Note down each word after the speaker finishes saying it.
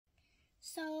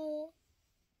So,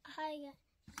 hi guys.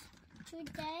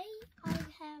 Today I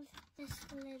have this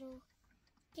little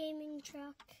gaming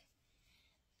truck.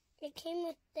 It came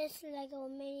with this Lego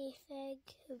minifig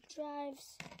who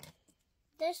drives,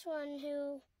 this one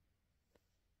who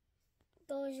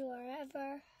goes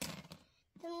wherever.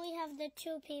 Then we have the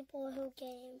two people who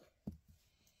game.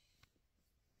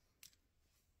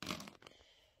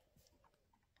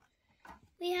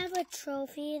 We have a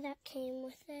trophy that came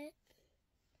with it.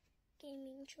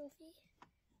 Gaming trophy.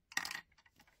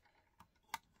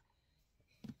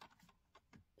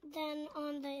 Then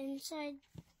on the inside,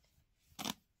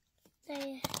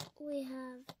 we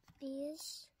have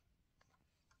these,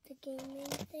 the gaming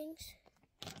things.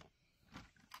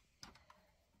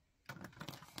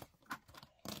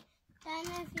 Then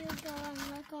if you go and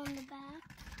look on the back,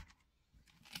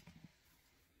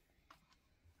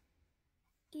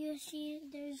 you see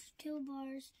there's two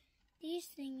bars. These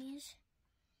thingies,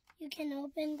 you can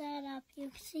open that up.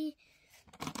 You see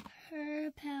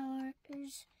her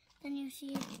powers, then you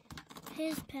see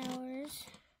his powers.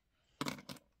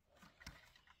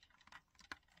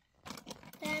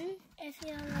 Then if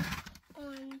you look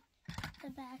on the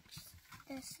back,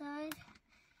 this side,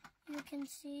 you can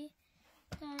see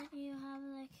that you have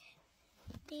like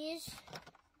these.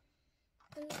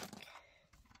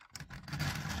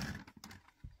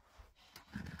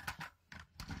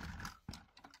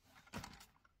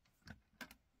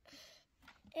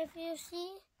 If you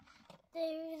see,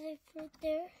 there is a fruit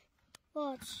there.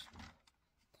 Watch.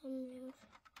 Thumbnails.